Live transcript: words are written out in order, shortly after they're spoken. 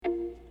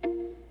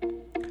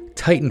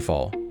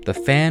Titanfall, the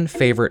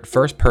fan-favorite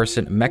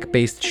first-person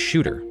mech-based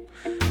shooter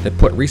that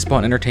put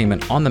Respawn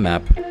Entertainment on the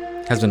map,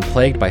 has been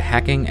plagued by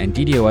hacking and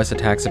DDoS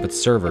attacks of its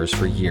servers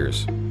for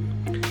years.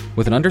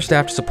 With an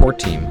understaffed support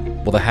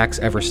team, will the hacks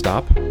ever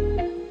stop?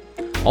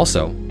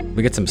 Also,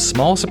 we get some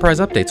small surprise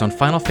updates on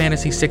Final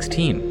Fantasy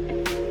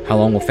XVI. How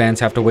long will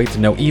fans have to wait to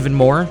know even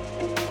more?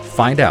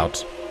 Find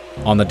out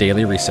on the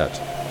Daily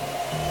Reset.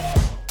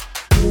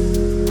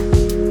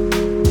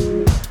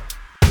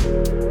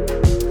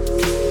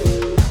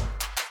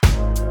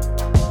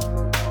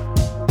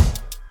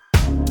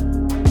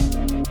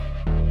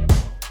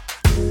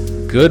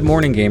 Good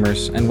morning,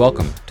 gamers, and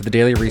welcome to the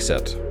Daily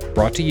Reset,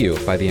 brought to you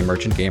by The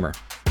Emergent Gamer.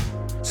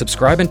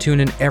 Subscribe and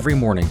tune in every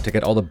morning to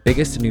get all the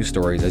biggest news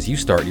stories as you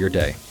start your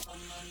day.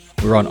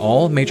 We're on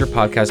all major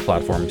podcast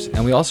platforms,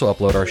 and we also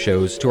upload our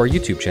shows to our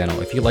YouTube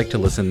channel if you'd like to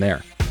listen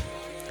there.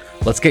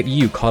 Let's get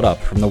you caught up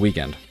from the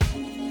weekend.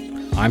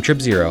 I'm Trip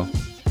Zero,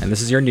 and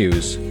this is your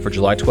news for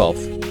July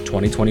 12th,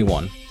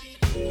 2021.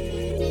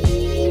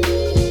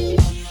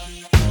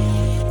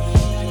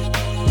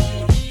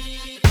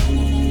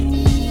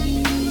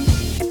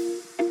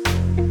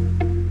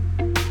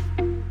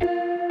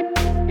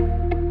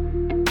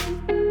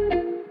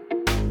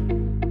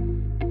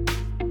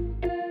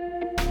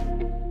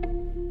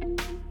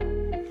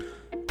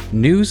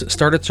 News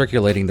started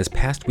circulating this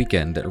past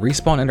weekend that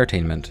Respawn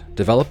Entertainment,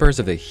 developers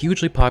of the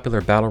hugely popular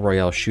battle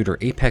royale shooter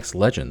Apex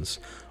Legends,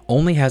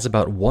 only has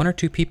about 1 or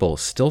 2 people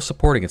still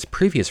supporting its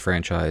previous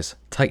franchise,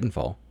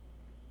 Titanfall.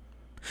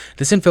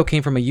 This info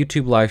came from a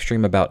YouTube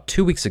livestream about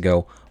 2 weeks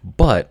ago,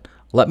 but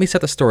let me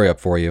set the story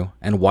up for you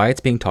and why it's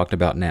being talked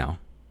about now.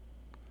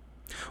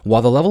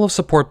 While the level of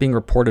support being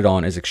reported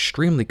on is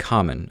extremely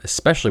common,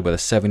 especially with a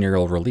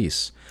 7-year-old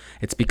release,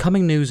 it's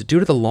becoming news due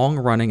to the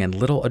long-running and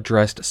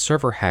little-addressed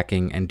server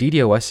hacking and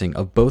DDoSing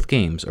of both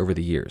games over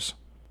the years.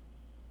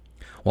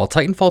 While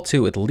Titanfall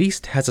 2 at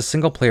least has a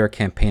single-player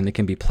campaign that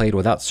can be played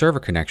without server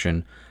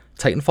connection,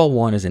 Titanfall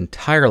 1 is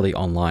entirely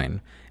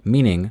online,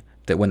 meaning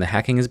that when the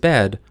hacking is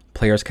bad,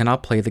 players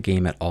cannot play the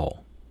game at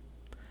all.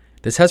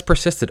 This has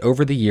persisted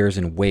over the years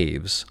in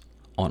waves,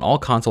 on all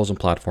consoles and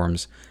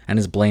platforms, and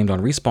is blamed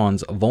on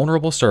Respawn's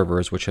vulnerable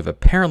servers, which have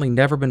apparently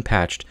never been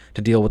patched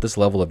to deal with this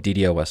level of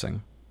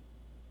DDoSing.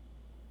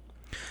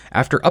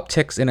 After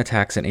upticks in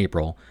attacks in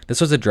April, this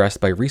was addressed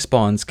by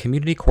Respawn's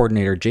community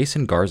coordinator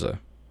Jason Garza.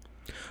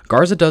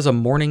 Garza does a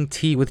Morning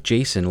Tea with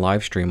Jason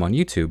livestream on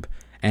YouTube,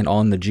 and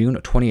on the June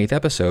 28th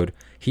episode,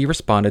 he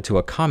responded to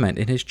a comment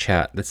in his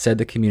chat that said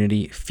the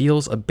community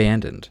feels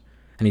abandoned,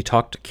 and he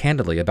talked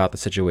candidly about the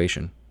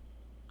situation.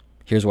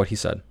 Here's what he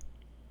said.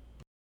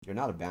 You're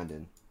not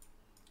abandoned.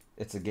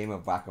 It's a game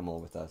of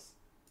whack-a-mole with us.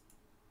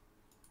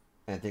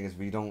 And the thing is,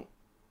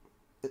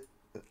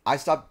 I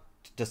stopped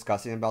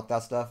discussing about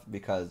that stuff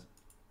because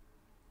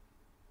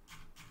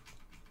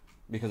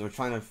we're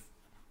trying to,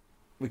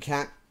 we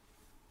can't,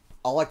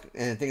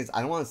 and the thing is,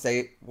 I don't want to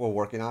say we're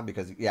working on it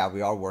because, yeah,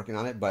 we are working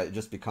on it, but it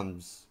just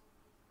becomes,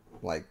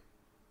 like,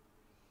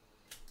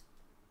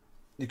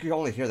 you can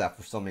only hear that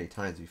for so many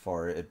times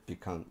before it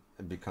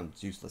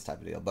becomes useless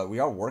type of deal. But we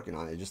are working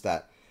on it, just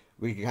that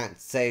we can't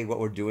say what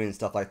we're doing and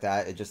stuff like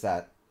that. It's just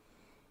that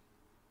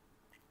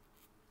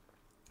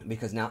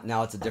because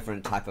now it's a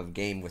different type of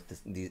game with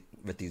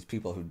these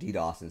people who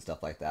DDoS and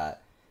stuff like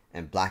that,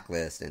 and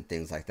blacklist and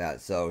things like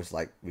that. So it's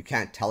like we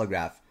can't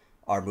telegraph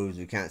our moves.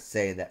 We can't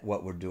say that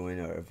what we're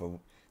doing, or if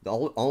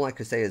all I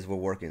could say is we're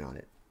working on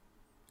it,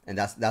 and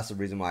that's the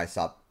reason why I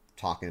stopped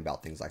talking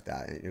about things like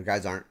that. And you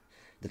guys aren't,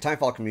 the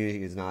Titanfall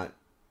community is not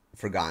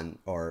forgotten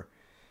or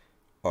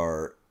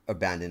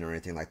abandoned or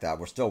anything like that.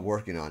 We're still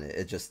working on it.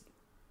 It just,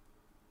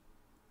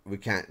 we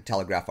can't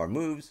telegraph our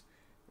moves,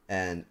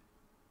 and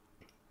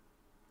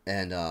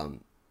the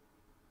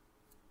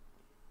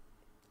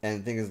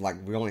thing is, like,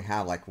 we only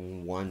have like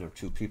 1 or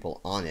 2 people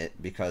on it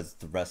because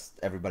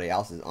everybody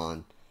else is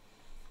on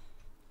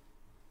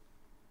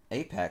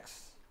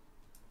Apex.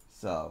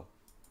 So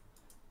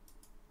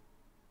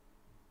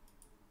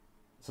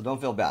don't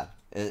feel bad.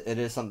 It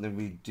is something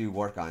we do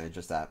work on. It's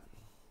just that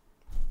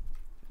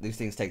these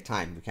things take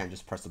time. We can't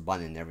just press a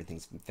button and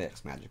everything's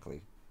fixed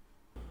magically.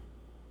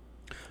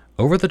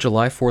 Over the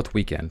July 4th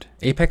weekend,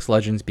 Apex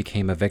Legends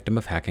became a victim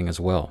of hacking as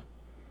well.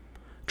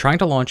 Trying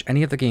to launch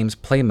any of the game's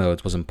play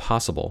modes was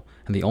impossible,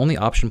 and the only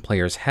option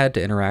players had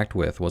to interact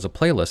with was a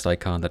playlist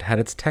icon that had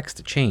its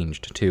text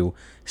changed to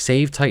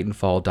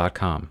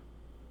SaveTitanfall.com.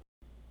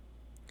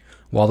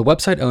 While the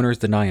website owners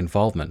deny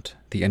involvement,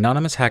 the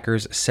anonymous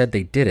hackers said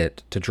they did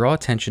it to draw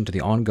attention to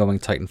the ongoing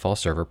Titanfall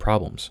server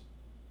problems.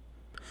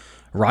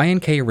 Ryan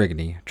K.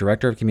 Rigney,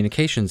 Director of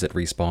Communications at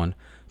Respawn,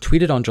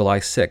 tweeted on July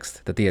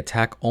 6th that the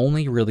attack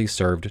only really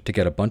served to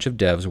get a bunch of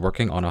devs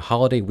working on a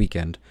holiday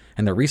weekend,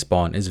 and that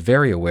Respawn is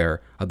very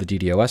aware of the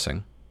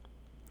DDoSing.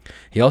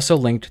 He also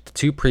linked to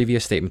 2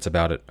 previous statements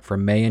about it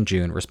from May and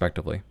June,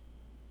 respectively.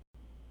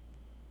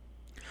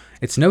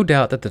 It's no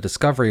doubt that the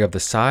discovery of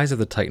the size of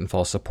the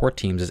Titanfall support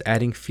teams is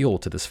adding fuel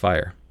to this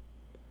fire.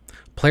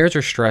 Players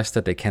are stressed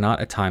that they cannot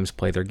at times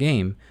play their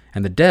game,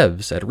 and the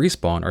devs at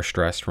Respawn are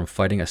stressed from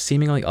fighting a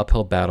seemingly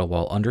uphill battle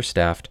while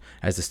understaffed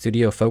as the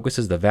studio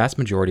focuses the vast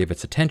majority of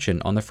its attention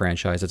on the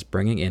franchise that's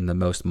bringing in the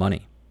most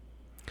money.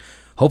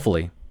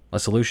 Hopefully, a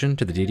solution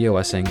to the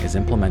DDoSing is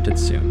implemented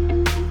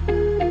soon.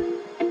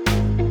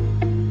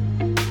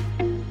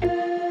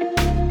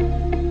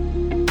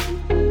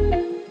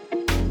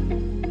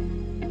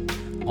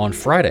 On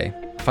Friday,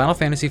 Final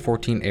Fantasy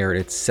XIV aired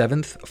its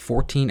 7th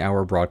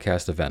 14-hour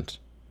broadcast event.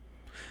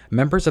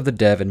 Members of the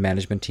dev and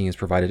management teams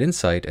provided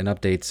insight and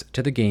updates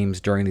to the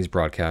games during these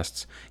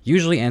broadcasts,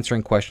 usually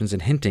answering questions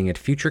and hinting at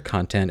future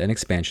content and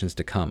expansions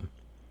to come.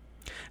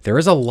 There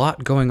is a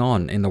lot going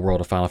on in the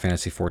world of Final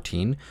Fantasy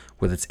XIV,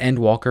 with its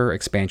Endwalker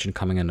expansion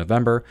coming in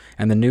November,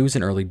 and the news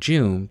in early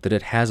June that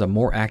it has a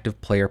more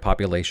active player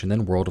population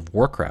than World of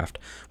Warcraft,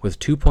 with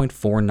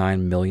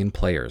 2.49 million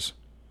players.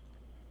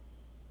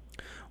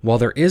 While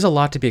there is a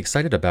lot to be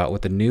excited about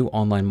with the new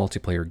online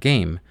multiplayer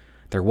game,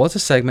 there was a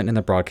segment in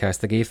the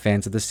broadcast that gave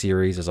fans of the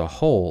series as a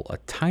whole a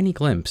tiny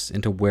glimpse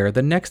into where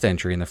the next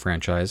entry in the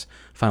franchise,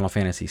 Final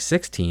Fantasy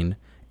XVI,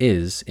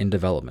 is in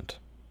development.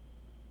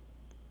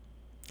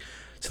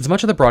 Since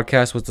much of the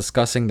broadcast was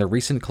discussing the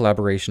recent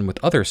collaboration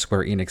with other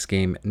Square Enix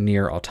game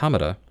Nier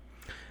Automata,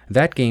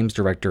 that game's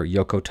director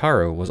Yoko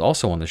Taro was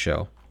also on the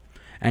show,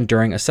 and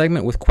during a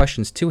segment with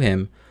questions to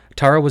him,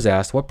 Taro was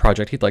asked what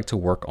project he'd like to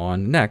work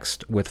on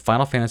next with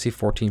Final Fantasy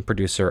XIV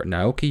producer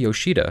Naoki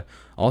Yoshida,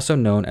 also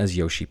known as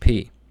Yoshi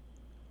P.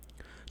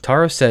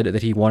 Taro said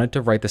that he wanted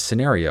to write the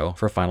scenario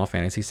for Final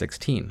Fantasy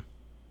XVI.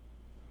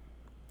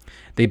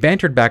 They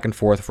bantered back and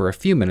forth for a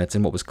few minutes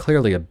in what was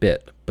clearly a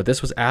bit, but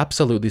this was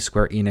absolutely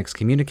Square Enix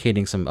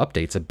communicating some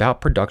updates about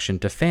production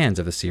to fans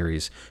of the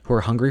series who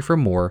are hungry for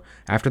more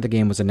after the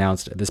game was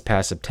announced this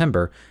past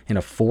September in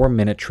a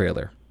 4-minute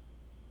trailer.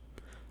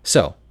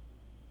 So,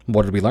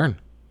 what did we learn?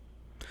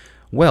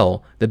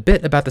 Well, the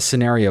bit about the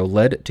scenario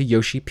led to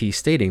Yoshi P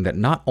stating that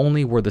not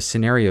only were the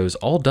scenarios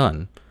all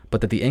done,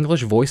 but that the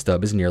English voice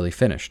dub is nearly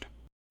finished.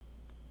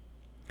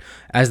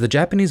 As the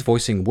Japanese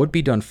voicing would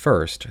be done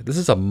first, this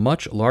is a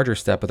much larger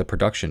step of the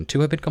production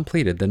to have been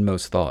completed than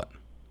most thought.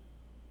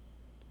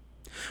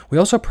 We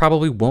also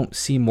probably won't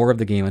see more of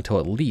the game until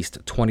at least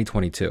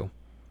 2022.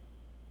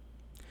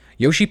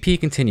 Yoshi P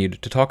continued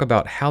to talk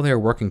about how they are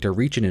working to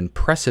reach an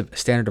impressive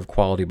standard of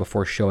quality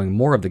before showing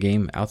more of the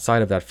game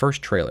outside of that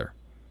first trailer.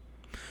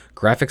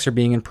 Graphics are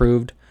being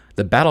improved,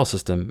 the battle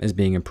system is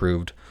being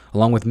improved,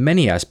 along with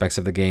many aspects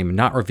of the game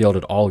not revealed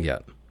at all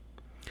yet.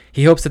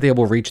 He hopes that they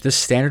will reach this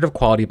standard of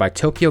quality by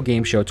Tokyo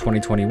Game Show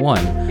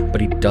 2021,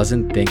 but he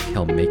doesn't think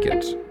he'll make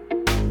it.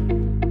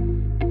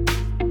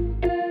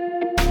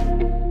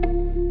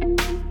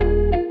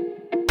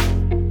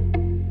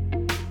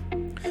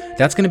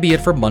 That's going to be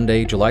it for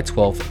Monday, July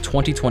 12th,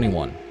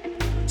 2021.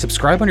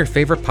 Subscribe on your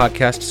favorite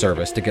podcast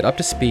service to get up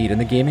to speed in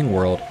the gaming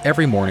world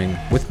every morning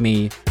with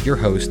me, your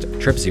host,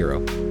 Trip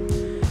Zero.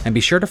 And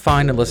be sure to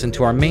find and listen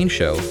to our main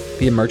show,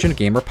 the Emergent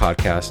Gamer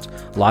Podcast,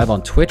 live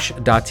on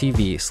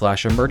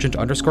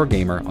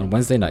twitch.tv/emergent_gamer on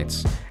Wednesday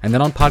nights, and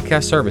then on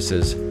podcast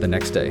services the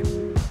next day.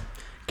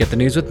 Get the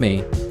news with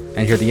me,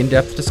 and hear the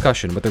in-depth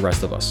discussion with the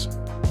rest of us.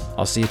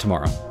 I'll see you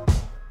tomorrow.